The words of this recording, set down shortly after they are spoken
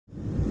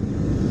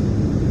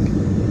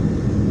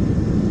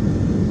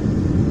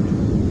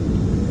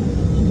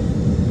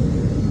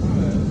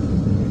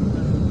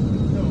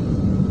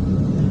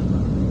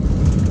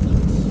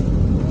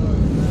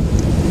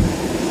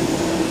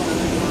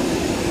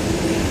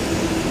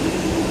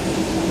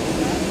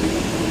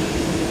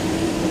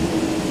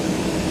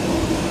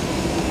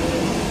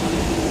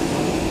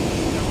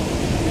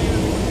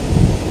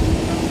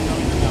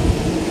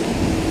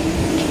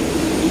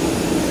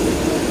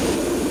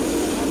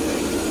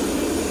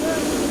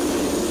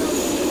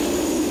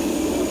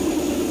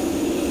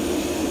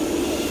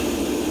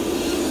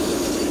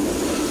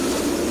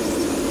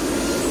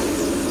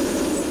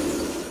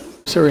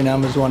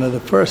Suriname was one of the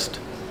first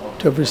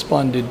to have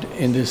responded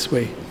in this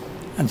way.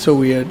 And so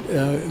we are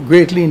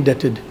greatly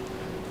indebted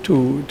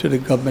to the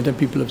government and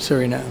people of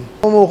Suriname.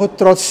 We mogen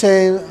trots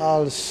zijn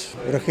als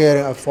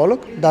regering en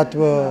volk dat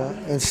we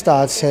in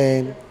staat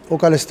zijn,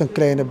 ook al is het een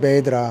kleine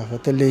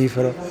bijdrage, te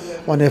leveren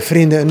wanneer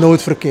vrienden in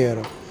nood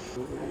verkeren.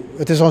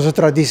 Het is onze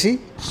traditie,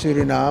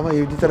 Suriname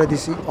heeft die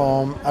traditie,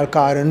 om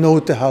elkaar in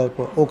nood te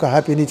helpen, ook al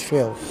heb je niet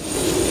veel.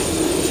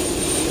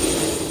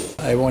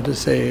 I want to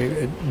say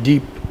a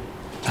deep,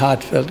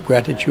 heartfelt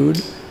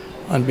gratitude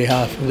on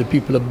behalf of the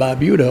people of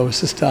Barbuda, our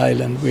sister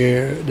island,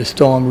 where the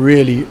storm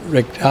really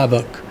wreaked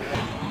havoc.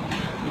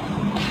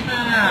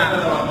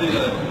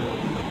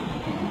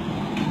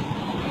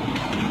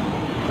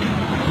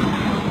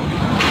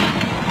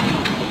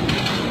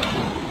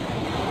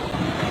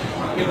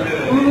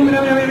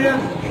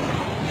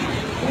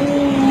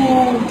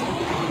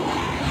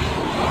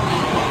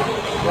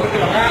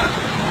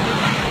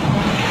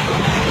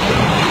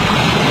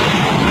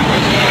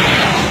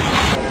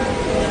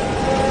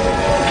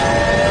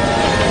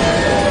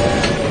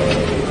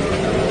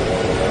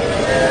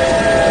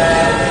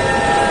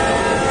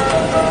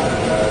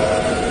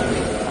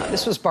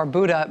 This was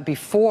Barbuda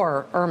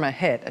before Irma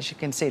hit, as you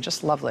can see,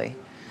 just lovely.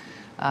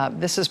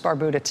 This is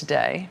Barbuda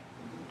today.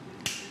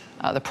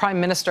 The Prime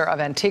Minister of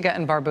Antigua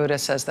and Barbuda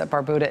says that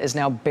Barbuda is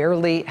now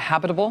barely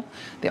habitable.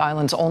 The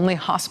island's only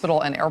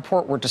hospital and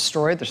airport were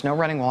destroyed. There's no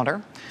running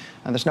water.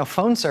 There's no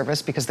phone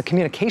service because the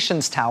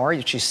communications tower,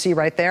 which you see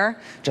right there,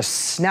 just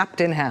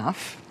snapped in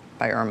half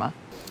by Irma.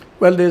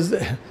 Well,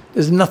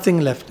 there's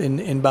nothing left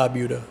in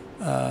Barbuda.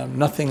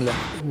 Nothing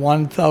left.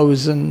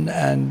 1,000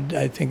 and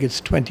I think it's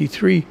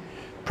 23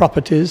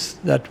 properties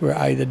that were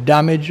either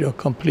damaged or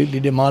completely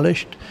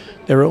demolished.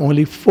 There are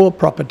only 4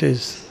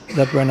 properties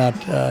that were not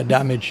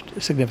damaged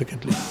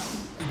significantly.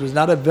 It was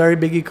not a very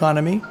big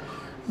economy,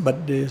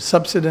 but the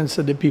subsistence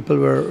that the people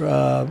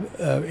were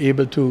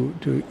able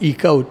to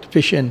eke out,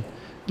 fish in,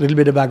 a little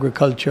bit of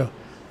agriculture,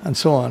 and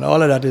so on.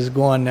 All of that is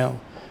gone now.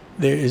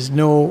 There is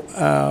no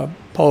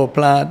power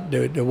plant.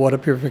 The water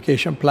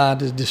purification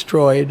plant is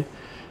destroyed.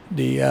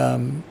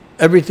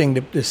 Everything,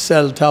 the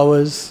cell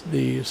towers,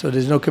 so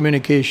there's no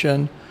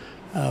communication.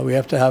 We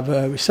have to have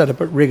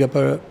rig up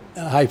a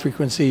high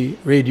frequency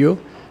radio,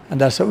 and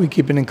that's how we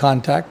keep it in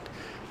contact.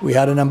 We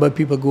had a number of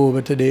people go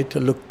over today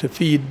to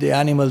feed the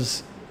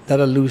animals that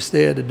are loose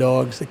there, the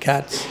dogs, the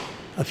cats,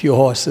 a few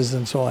horses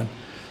and so on.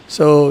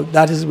 So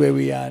that is where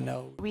we are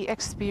now. We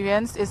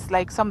experienced is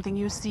like something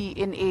you see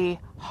in a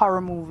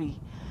horror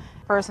movie.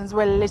 Persons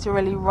were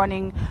literally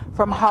running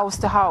from house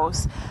to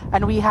house,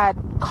 and we had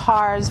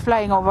cars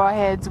flying over our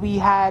heads. We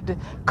had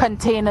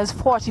containers,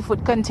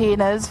 40-foot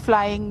containers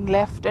flying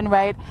left and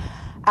right.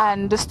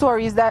 And the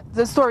story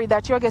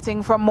that you're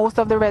getting from most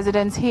of the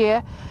residents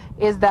here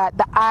is that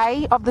the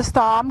eye of the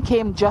storm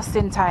came just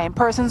in time.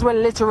 Persons were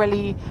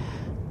literally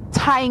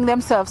tying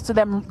themselves to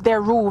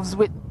their roofs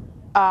with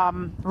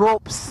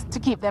ropes to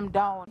keep them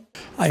down.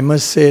 I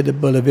must say the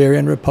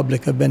Bolivarian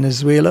Republic of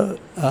Venezuela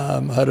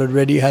had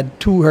already had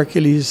 2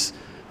 Hercules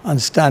on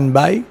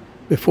standby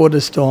before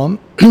the storm.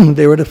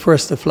 They were the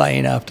first to fly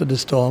in after the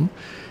storm.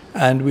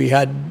 And we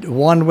had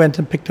one went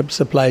and picked up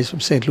supplies from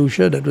St.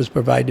 Lucia that was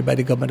provided by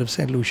the government of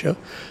St. Lucia.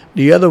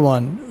 The other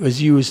one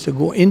was used to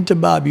go into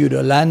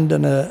Barbuda, land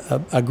on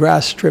a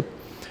grass strip,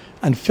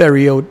 and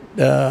ferry out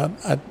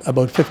at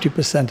about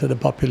 50% of the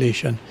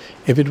population.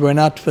 If it were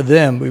not for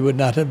them, we would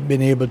not have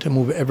been able to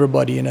move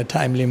everybody in a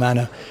timely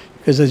manner.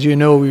 Because as you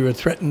know, we were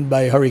threatened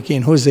by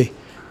Hurricane Jose,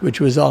 which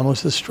was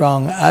almost as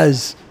strong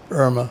as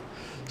Irma.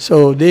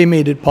 So they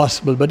made it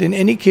possible. But in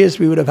any case,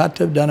 we would have had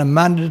to have done a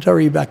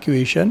mandatory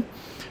evacuation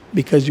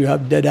because you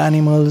have dead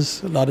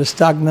animals, a lot of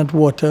stagnant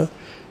water.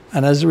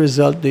 And as a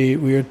result, we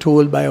were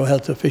told by our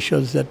health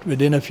officials that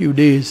within a few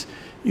days,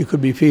 you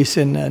could be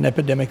facing an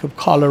epidemic of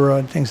cholera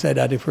and things like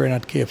that if we're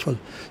not careful.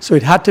 So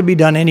it had to be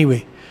done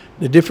anyway.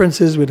 The difference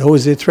is with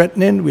Jose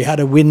threatening, we had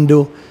a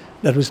window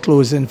that was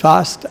closing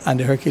fast, and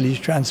the Hercules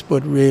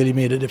transport really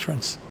made a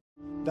difference.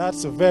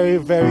 That's a very,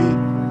 very,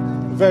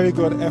 very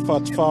good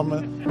effort from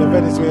the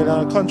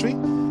Venezuelan country,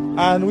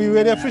 and we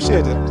really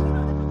appreciate it.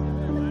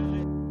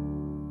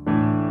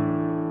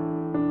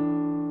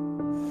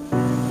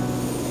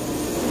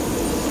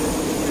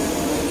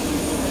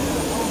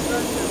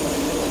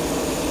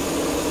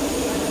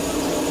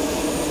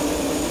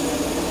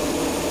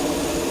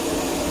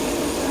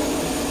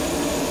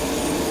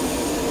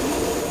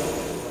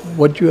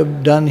 What you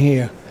have done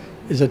here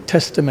is a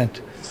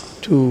testament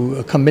to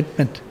a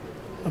commitment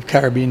of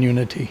Caribbean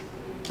unity.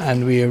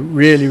 And we are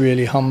really,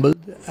 really humbled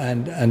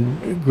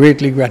and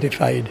greatly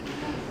gratified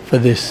for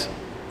this.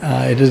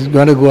 It is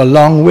going to go a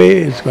long way.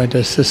 It's going to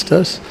assist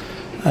us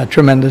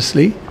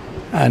tremendously.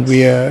 And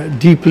we are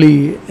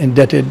deeply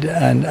indebted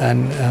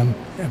and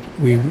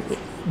we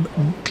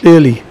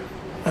clearly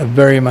are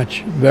very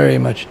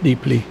much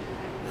deeply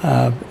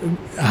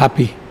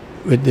happy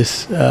with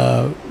this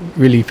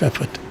relief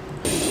effort.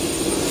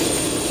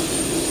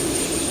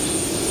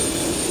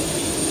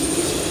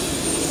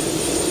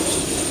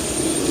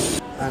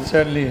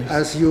 certainly is.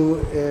 As you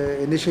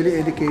initially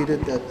indicated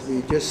that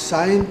we just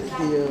signed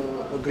the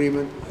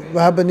agreement. We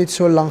hebben niet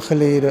zo lang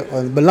geleden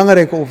een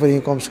belangrijke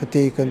overeenkomst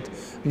getekend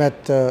met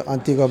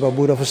Antigua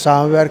Barbuda voor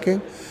samenwerking.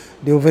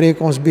 Die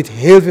overeenkomst biedt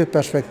heel veel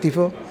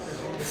perspectieven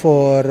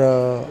voor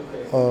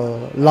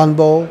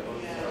landbouw,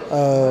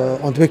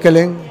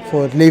 ontwikkeling,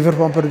 voor het leveren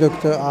van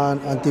producten aan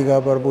Antigua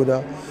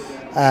Barbuda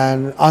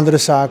en andere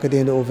zaken die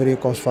in de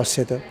overeenkomst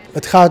vastzitten.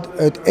 Het gaat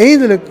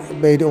uiteindelijk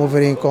bij de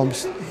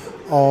overeenkomst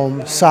om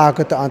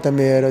zaken te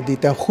entameren die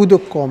ten goede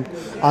komt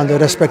aan de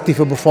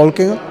respectieve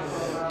bevolkingen.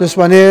 Dus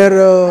wanneer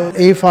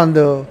een van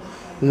de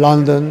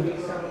landen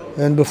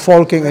hun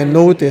bevolking in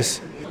nood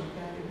is,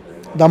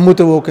 dan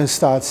moeten we ook in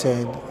staat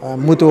zijn.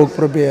 Moeten we ook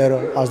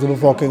proberen, als de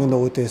bevolking in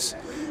nood is,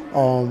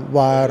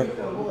 waar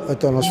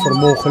het aan ons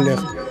vermogen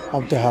ligt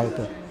om te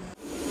helpen.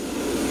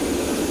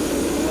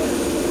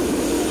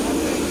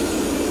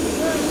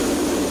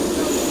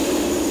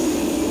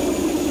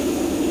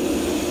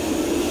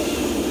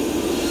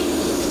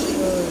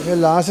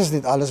 Helaas is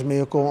niet alles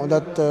meegekomen,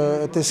 omdat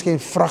het is geen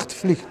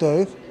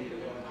vrachtvliegtuig.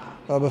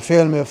 We hebben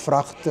veel meer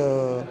vracht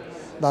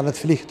dan het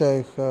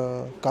vliegtuig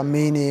kan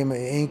meenemen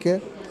in één keer.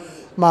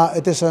 Maar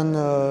het is een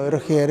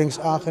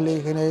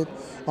regeringsaangelegenheid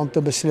om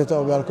te beslissen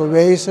op welke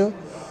wijze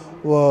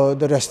we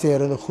de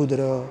resterende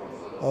goederen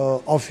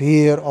of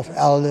hier of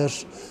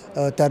elders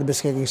ter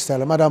beschikking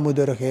stellen. Maar dan moet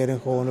de regering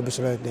gewoon een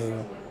besluit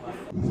nemen.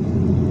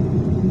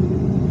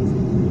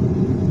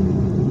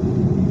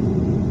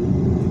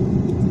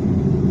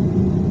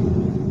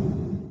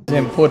 It's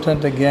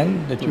important again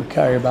that you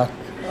carry back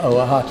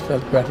our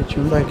heartfelt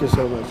gratitude. Thank you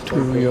so much.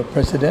 To your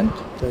president,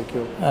 Thank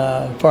you.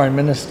 Foreign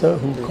Minister,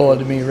 who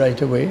called me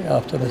right away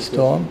after the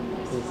storm,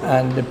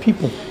 and the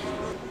people.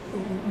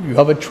 You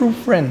have a true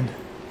friend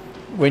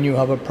when you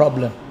have a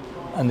problem,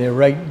 and they're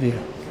right there.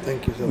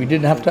 Thank you so much. We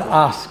didn't have to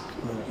ask,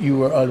 you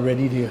were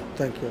already there.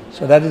 Thank you.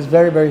 So that is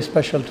very, very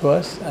special to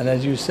us, and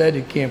as you said,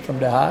 it came from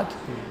the heart,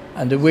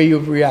 and the way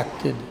you've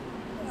reacted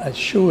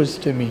shows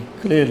to me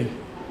clearly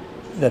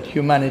that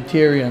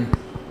humanitarian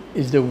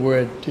is the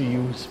word to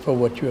use for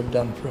what you have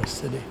done for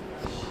us today.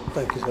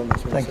 Thank you so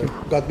much. Thank you.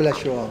 God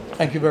bless you all.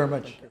 Thank you very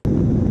much.